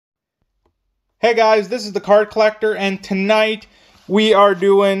Hey guys, this is the Card Collector, and tonight we are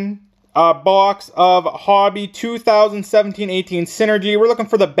doing a box of Hobby 2017-18 Synergy. We're looking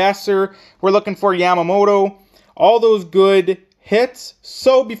for the Boeser, we're looking for Yamamoto, all those good hits.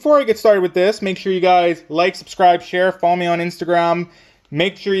 So before I get started with this, make sure you guys like, subscribe, share, follow me on Instagram.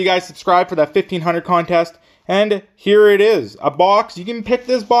 Make sure you guys subscribe for that 1500 contest. And here it is, a box. You can pick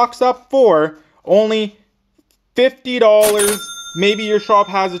this box up for only $50. Maybe your shop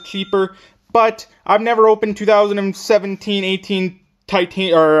has it cheaper. But I've never opened 2017-18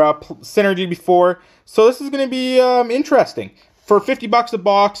 Synergy before, so this is going to be interesting. For $50 a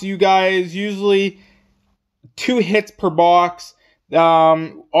box, you guys usually 2 hits per box.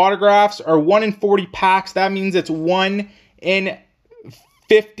 Autographs are 1 in 40 packs. That means it's 1 in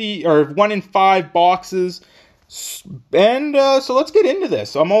 50 or 1 in 5 boxes. And so let's get into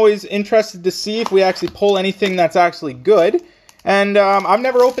this. I'm always interested to see if we actually pull anything that's actually good. And I've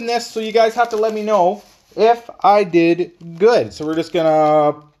never opened this, so you guys have to let me know if I did good. So we're just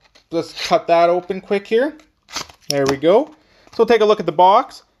gonna cut that open quick here. There we go. So we'll take a look at the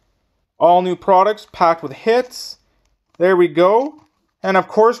box. All new products packed with hits. There we go. And of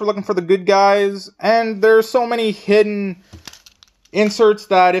course, we're looking for the good guys. And there's so many hidden inserts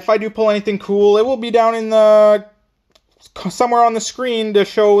that if I do pull anything cool, it will be down in the somewhere on the screen to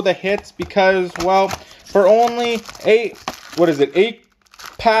show the hits, because, well, for only 8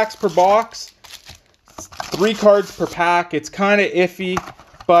 packs per box, 3 cards per pack, it's kind of iffy,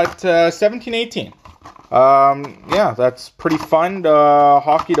 but 17-18. Yeah, that's pretty fun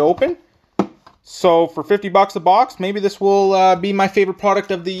hockey to open. So for $50 a box, maybe this will be my favorite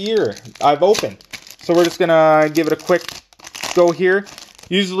product of the year I've opened. So we're just gonna give it a quick go here.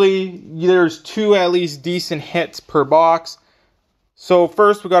 Usually there's 2 at least decent hits per box. So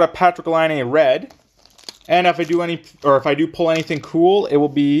first we got a Patrik Laine red. And if I do pull anything cool, it will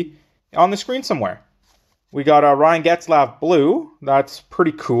be on the screen somewhere. We got a Ryan Getzlaf blue. That's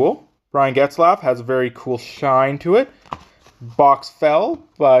pretty cool. Ryan Getzlaf has a very cool shine to it. Box fell,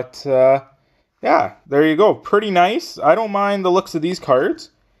 but yeah, there you go. Pretty nice. I don't mind the looks of these cards.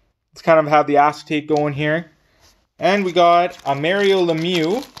 Let's kind of have the acetate going here. And we got a Mario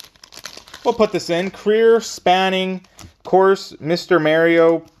Lemieux. We'll put this in. Career spanning. Of course, Mr.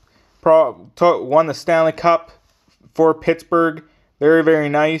 Mario won the Stanley Cup for Pittsburgh. Very, very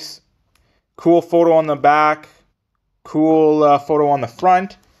nice. Cool photo on the back. Cool photo on the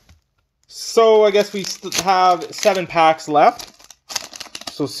front. So I guess we have 7 packs left.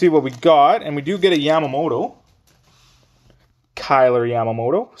 So see what we got. And we do get a Yamamoto. Kailer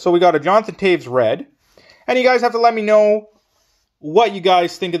Yamamoto. So we got a Jonathan Toews red. And you guys have to let me know what you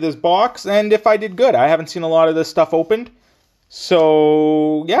guys think of this box and if I did good. I haven't seen a lot of this stuff opened.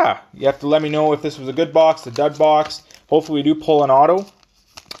 So, yeah, you have to let me know if this was a good box, a dud box. Hopefully we do pull an auto.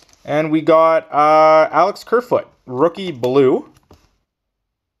 And we got Alex Kerfoot, rookie blue.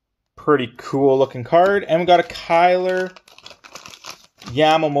 Pretty cool looking card. And we got a Kailer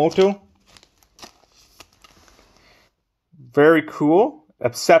Yamamoto. Very cool.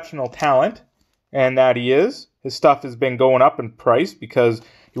 Exceptional talent. And that he is. His stuff has been going up in price because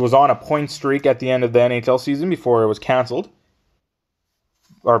he was on a point streak at the end of the NHL season before it was canceled.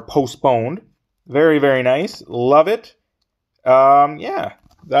 Or postponed. Very, very nice. Love it. Yeah,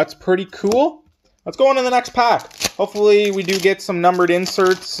 that's pretty cool. Let's go on to the next pack. Hopefully we do get some numbered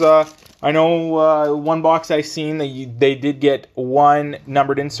inserts. I know one box I seen, they did get 1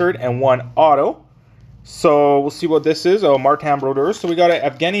 numbered insert and 1 auto. So we'll see what this is. Oh, Martin Brodeur. So we got a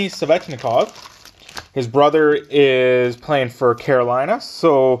Evgeny Svechnikov. His brother is playing for Carolina.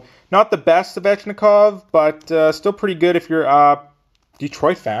 So not the best Svechnikov, but still pretty good if you're a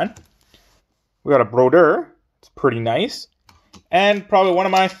Detroit fan. We got a Brodeur. It's pretty nice. And probably one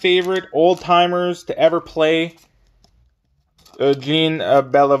of my favorite old-timers to ever play, Eugene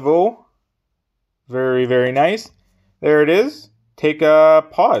Beliveau. Very, very nice. There it is. Take a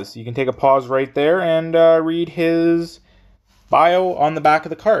pause. You can take a pause right there and read his bio on the back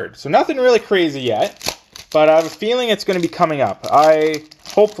of the card. So nothing really crazy yet, but I have a feeling it's going to be coming up.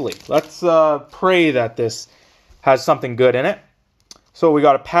 Hopefully. Let's pray that this has something good in it. So we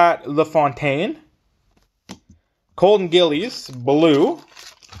got a Pat LaFontaine. Colton Gillies, blue.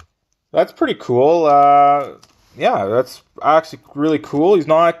 That's pretty cool. Yeah, that's actually really cool. He's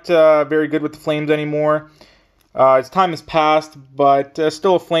not very good with the Flames anymore. His time has passed, but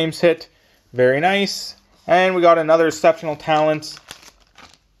still a Flames hit. Very nice. And we got another exceptional talent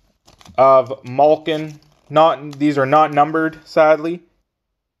of Malkin. These are not numbered, sadly.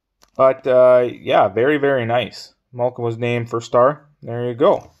 But yeah, very, very nice. Malkin was named first star. There you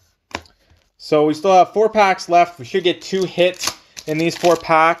go. So we still have 4 packs left. We should get 2 hits in these 4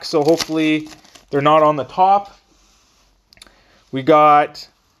 packs. So hopefully They're not on the top. We got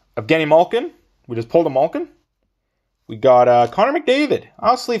Evgeny Malkin. We just pulled a Malkin. We got Connor McDavid.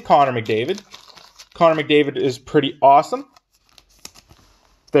 I'll sleeve Connor McDavid. Connor McDavid is pretty awesome.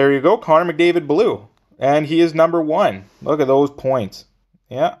 There you go, Connor McDavid blue. And he is number 1. Look at those points.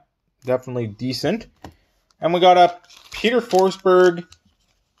 Yeah, definitely decent. And we got a Peter Forsberg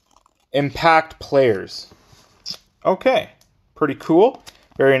Impact Players. Okay, pretty cool.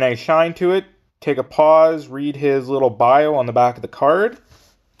 Very nice shine to it. Take a pause, read his little bio on the back of the card.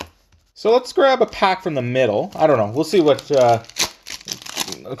 So let's grab a pack from the middle. I don't know. We'll see what,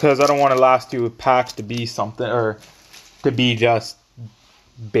 because I don't want the last 2 packs to be something, or to be just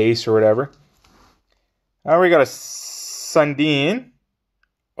base or whatever. Now we got a Sundin.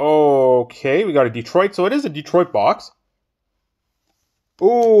 Okay, we got a Detroit. So it is a Detroit box.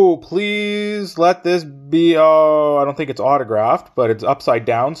 Oh, please let this be, I don't think it's autographed, but it's upside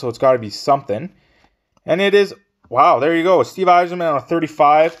down, so it's got to be something. And it is, wow, there you go. Steve Yzerman on a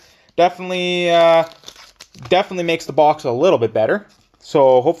 35. Definitely makes the box a little bit better.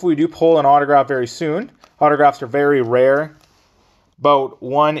 So hopefully we do pull an autograph very soon. Autographs are very rare. About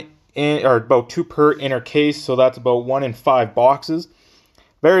 2 per inner case, so that's about 1 in 5 boxes.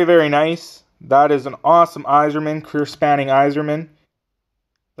 Very, very nice. That is an awesome Yzerman, career-spanning Yzerman.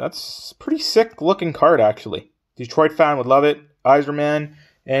 That's pretty sick looking card, actually. Detroit fan would love it. Yzerman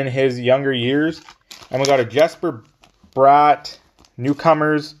in his younger years. And we got a Jesper Bratt,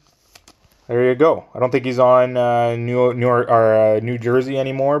 newcomers. There you go. I don't think he's on New Jersey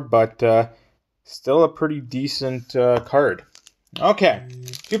anymore, but still a pretty decent card. Okay,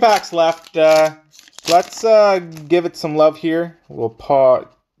 2 packs left. Let's give it some love here. We'll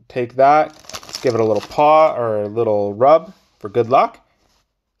take that. Let's give it a little paw or a little rub for good luck.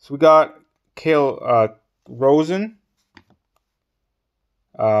 So we got Kale Rosen,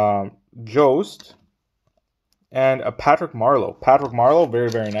 Jost, and a Patrick Marleau. Patrick Marleau, very,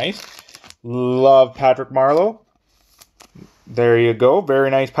 very nice. Love Patrick Marleau. There you go.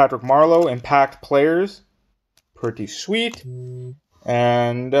 Very nice Patrick Marleau. Impact Players. Pretty sweet.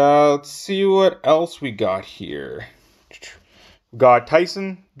 And let's see what else we got here. We got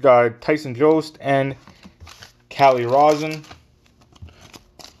Tyson Jost, and Calle Rosen.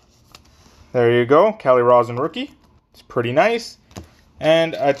 There you go. Calle Rosen rookie. It's pretty nice.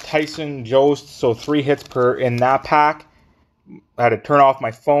 And a Tyson Jost, so 3 hits per in that pack. I had to turn off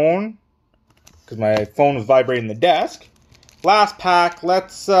my phone because my phone was vibrating the desk. Last pack.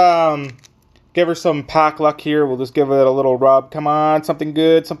 Let's give her some pack luck here. We'll just give it a little rub. Come on, something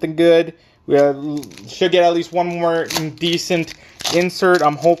good, something good. We should get at least 1 more decent insert.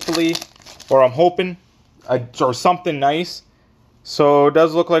 I'm hoping, or something nice. So it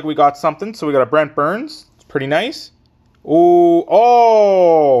does look like we got something. So we got a Brent Burns. It's pretty nice. Ooh,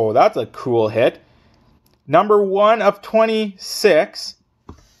 oh, that's a cool hit. Number 1 of 26.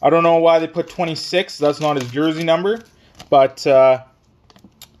 I don't know why they put 26. That's not his jersey number. But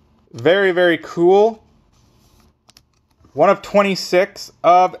very, very cool. 1 of 26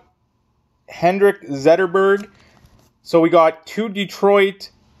 of Henrik Zetterberg. So we got 2 Detroit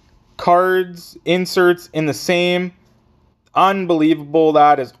cards, inserts in the same. Unbelievable.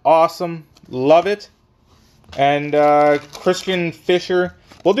 That is awesome. Love it. And Christian Fischer.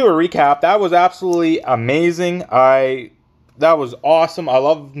 We'll do a recap. That was absolutely amazing. That was awesome. I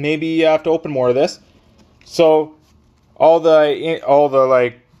love, maybe I have to open more of this. So all the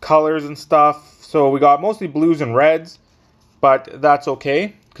like colors and stuff. So we got mostly blues and reds, but that's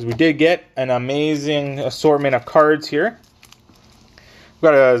okay because we did get an amazing assortment of cards here. We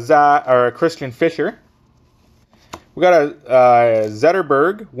got a Christian Fischer. We got a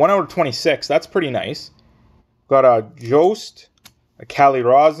Zetterberg, 1 out of 26. That's pretty nice. We got a Jost, a Calle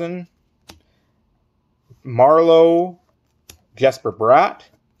Rosen, Marleau, Jesper Bratt.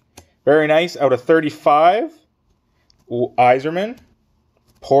 Very nice. Out of 35. Yzerman,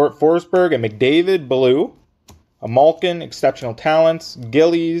 Forsberg, and McDavid blue. A Malkin, exceptional talents.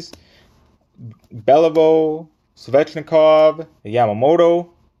 Gillies, Beliveau, Svechnikov, a Yamamoto.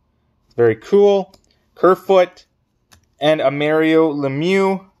 Very cool. Kerfoot, and a Mario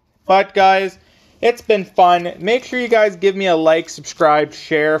Lemieux. But guys, it's been fun. Make sure you guys give me a like, subscribe,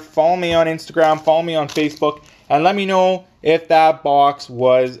 share. Follow me on Instagram. Follow me on Facebook. And let me know if that box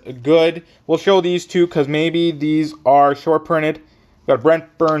was good. We'll show these 2 because maybe these are short printed. We've got a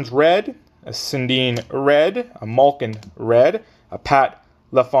Brent Burns red, a Sundin red, a Malkin red, a Pat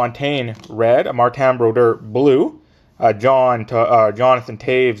LaFontaine red, a Martin Brodeur blue, a Jonathan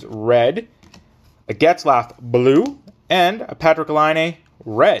Toews red, a Getzlaf blue, and a Patrick Laine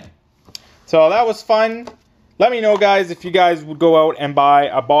red. So that was fun. let me know, guys, if you guys would go out and buy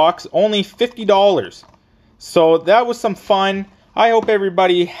a box. Only $50. So that was some fun. I hope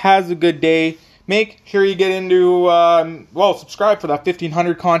everybody has a good day. Make sure you get into, well, subscribe for that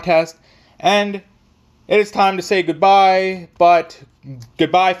 1500 contest. And it is time to say goodbye, but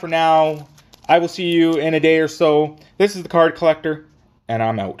goodbye for now. I will see you in a day or so. This is the Card Collector, and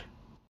I'm out.